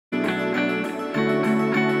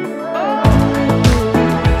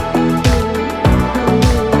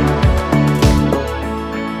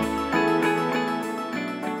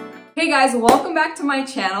guys, welcome back to my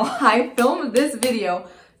channel. I filmed this video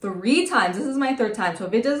 3 times. This is my 3rd time, so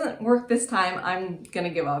if it doesn't work this time, I'm gonna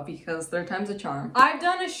give up because 3rd time's a charm. I've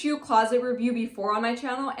done a shoe closet review before on my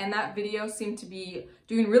channel, and that video seemed to be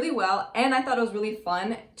doing really well, and I thought it was really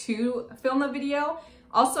fun to film the video.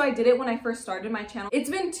 Also, I did it when I first started my channel. It's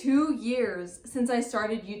been 2 years since I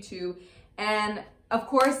started YouTube, and of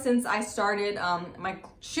course, since I started, my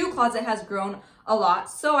shoe closet has grown a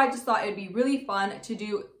lot, so I just thought it'd be really fun to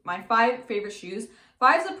do my 5 favorite shoes.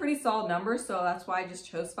 5 is a pretty solid number, so that's why I just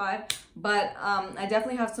chose 5. But I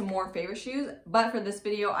definitely have some more favorite shoes, but for this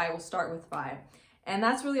video, I will start with 5. And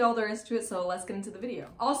that's really all there is to it, so let's get into the video.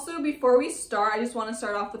 Also, before we start, I just want to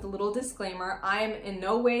start off with a little disclaimer. I am in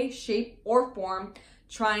no way, shape, or form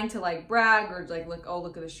trying to like brag or like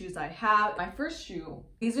look at the shoes I have. My first shoe,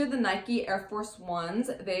 these are the Nike Air Force Ones.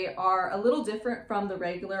 They are a little different from the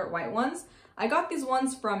regular white ones. I got these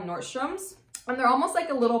ones from Nordstrom's, and they're almost like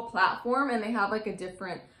a little platform, and they have like a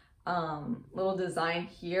different little design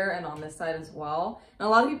here and on this side as well. And a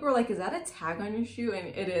lot of people are like, is that a tag on your shoe? And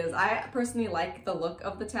it is. I personally like the look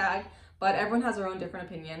of the tag, but everyone has their own different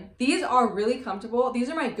opinion. These are really comfortable.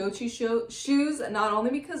 These are my go-to shoes, not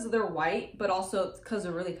only because they're white, but also because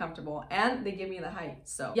they're really comfortable and they give me the height.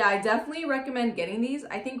 So yeah, I definitely recommend getting these.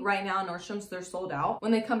 I think right now Nordstrom's, they're sold out.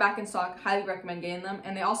 When they come back in stock, highly recommend getting them.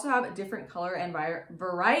 And they also have different color and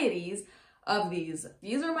varieties of these.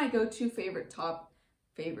 These are my go-to favorite top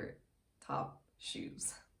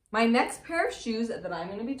shoes. My next pair of shoes that I'm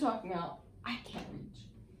gonna be talking about, I can't reach,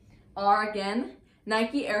 are again,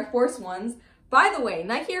 Nike Air Force Ones. By the way,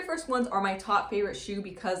 Nike Air Force Ones are my top favorite shoe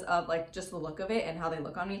because of like just the look of it and how they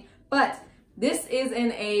look on me. But this is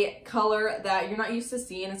in a color that you're not used to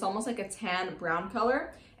seeing. It's almost like a tan brown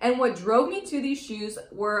color. And what drove me to these shoes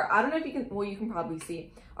were, I don't know if you can, well, you can probably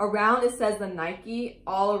see, around it says the Nike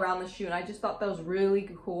all around the shoe. And I just thought that was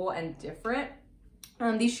really cool and different.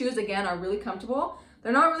 These shoes, again, are really comfortable.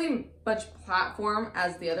 They're not really much platform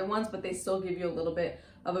as the other ones, but they still give you a little bit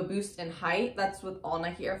of a boost in height. That's with all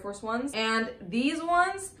Nike Air Force Ones. And these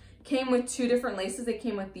ones came with 2 different laces. They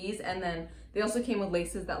came with these, and then they also came with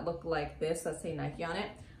laces that look like this, that say Nike on it.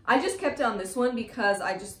 I just kept it on this one because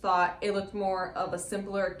I just thought it looked more of a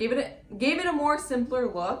simpler, gave it a more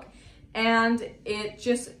simpler look, and it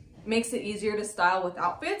just makes it easier to style with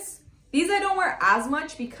outfits. These I don't wear as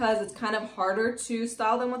much because it's kind of harder to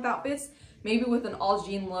style them with outfits, maybe with an all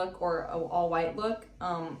jean look or an all white look,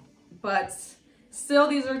 but still,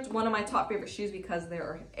 these are one of my top favorite shoes because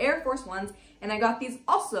they're Air Force Ones, and I got these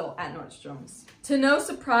also at Nordstrom's. To no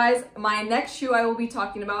surprise, my next shoe I will be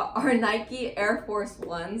talking about are Nike Air Force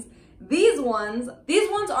Ones. These ones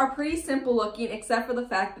are pretty simple looking, except for the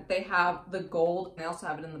fact that they have the gold. I also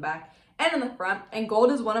have it in the back and in the front, and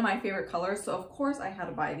gold is one of my favorite colors, so of course I had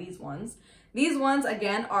to buy these ones. These ones,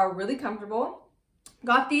 again, are really comfortable.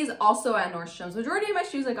 Got these also at Nordstrom's. Majority of my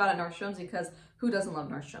shoes I got at Nordstrom's because who doesn't love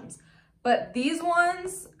Nordstrom's? But these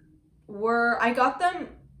ones I got them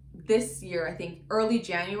this year, I think, early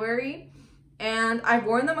January. And I've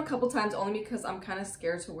worn them a couple times only because I'm kind of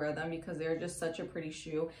scared to wear them because they're just such a pretty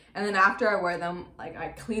shoe. And then after I wear them, like I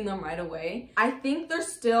clean them right away. I think they're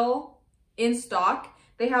still in stock.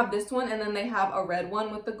 They have this one, and then they have a red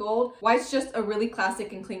one with the gold. White's just a really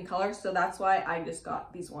classic and clean color, so that's why I just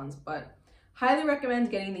got these ones. But highly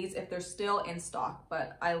recommend getting these if they're still in stock.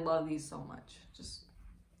 But I love these so much.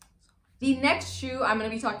 The next shoe I'm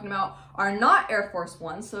going to be talking about are not Air Force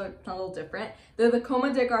Ones, so it's a little different. They're the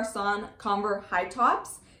Comme des Garçons Converse high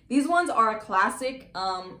tops. These ones are a classic.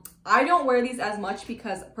 I don't wear these as much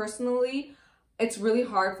because personally, it's really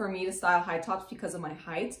hard for me to style high tops because of my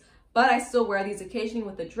height, but I still wear these occasionally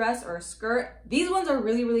with a dress or a skirt. These ones are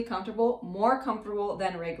really, really comfortable, more comfortable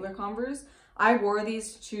than regular Converse. I wore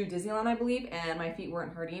these to Disneyland, I believe, and my feet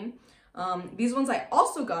weren't hurting. These ones I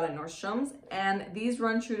also got at Nordstrom's, and these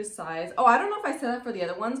run true to size. Oh, I don't know if I said that for the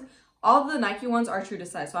other ones. All the Nike ones are true to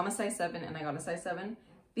size. So I'm a size 7 and I got a size 7.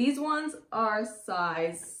 These ones are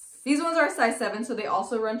size 7, so they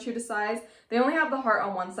also run true to size. They only have the heart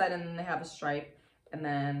on one side, and then they have a stripe, and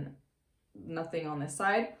then nothing on this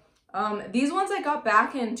side. These ones I got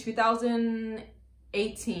back in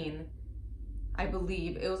 2018, I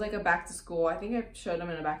believe. It was like a back to school. I think I showed them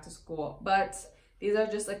in a back to school, but these are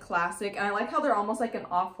just a classic, and I like how they're almost like an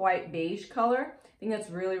off-white beige color. I think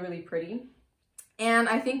that's really, really pretty. And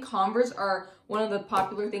I think Converse are one of the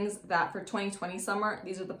popular things that for 2020 summer,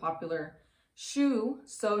 these are the popular shoe.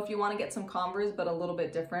 So if you want to get some Converse, but a little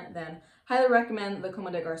bit different, then highly recommend the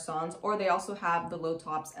Comme des Garçons, or they also have the low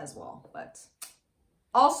tops as well. But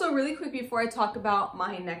Also, really quick before I talk about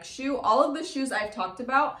my next shoe, all of the shoes I've talked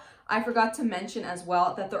about, I forgot to mention as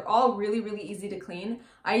well that they're all really, really easy to clean.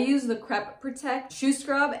 I use the Crep Protect shoe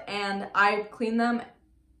scrub and I clean them.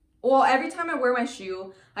 Well, every time I wear my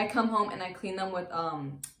shoe, I come home and I clean them with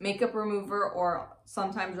makeup remover or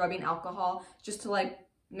sometimes rubbing alcohol just to like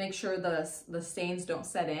make sure the stains don't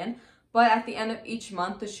set in. But at the end of each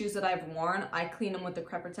month, the shoes that I've worn, I clean them with the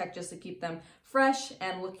Crep Protect just to keep them fresh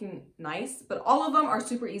and looking nice. But all of them are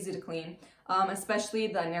super easy to clean, especially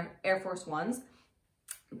the Air Force Ones.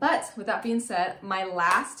 But with that being said, my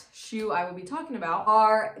last shoe I will be talking about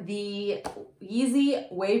are the Yeezy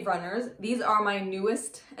Wave Runners. These are my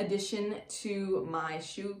newest addition to my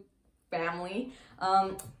shoe family.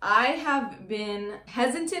 I have been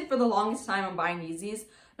hesitant for the longest time on buying Yeezys,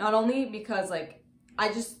 not only because like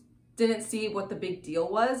I just didn't see what the big deal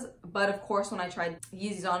was, but of course when I tried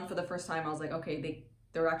Yeezys on for the first time, I was like, okay,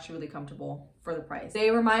 they're actually really comfortable for the price. They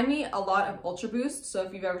remind me a lot of Ultra Boost. So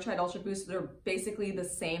if you've ever tried Ultra Boost, they're basically the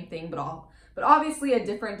same thing, but obviously a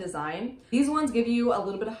different design. These ones give you a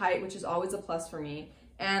little bit of height, which is always a plus for me.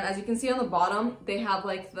 And as you can see on the bottom, they have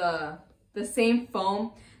like the same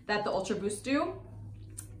foam that the Ultra Boost do.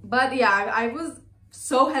 But yeah, I was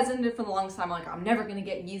so hesitant for the longest time. I'm like, I'm never gonna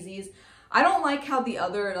get Yeezys. I don't like how the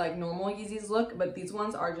other like normal Yeezys look, but these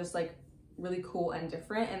ones are just like really cool and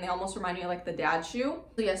different, and they almost remind me of like the dad shoe.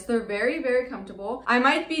 So yes, they're very, very comfortable. I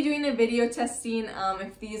might be doing a video testing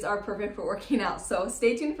if these are perfect for working out, so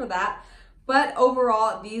stay tuned for that. But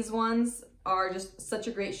overall, these ones are just such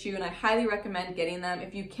a great shoe, and I highly recommend getting them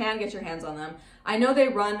if you can get your hands on them. I know they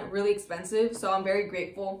run really expensive, so I'm very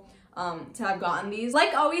grateful to have gotten these.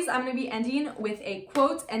 Like always, I'm going to be ending with a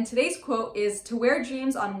quote, and today's quote is, "To wear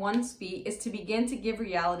dreams on one's feet is to begin to give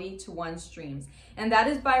reality to one's dreams." And that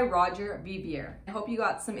is by Roger Vivier. I hope you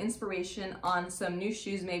got some inspiration on some new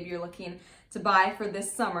shoes maybe you're looking to buy for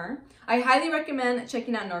this summer. I highly recommend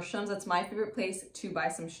checking out Nordstrom's. That's my favorite place to buy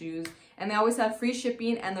some shoes, and they always have free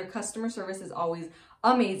shipping, and their customer service is always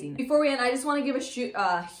amazing. Before we end, I just want to give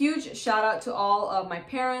a huge shout out to all of my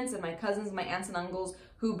parents and my cousins, my aunts and uncles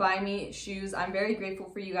who buy me shoes. I'm very grateful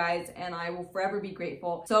for you guys, and I will forever be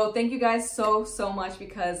grateful. So thank you guys so much,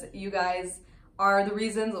 because you guys are the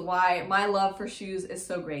reasons why my love for shoes is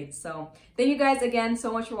so great. So thank you guys again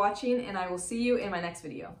so much for watching, and I will see you in my next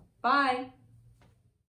video. Bye!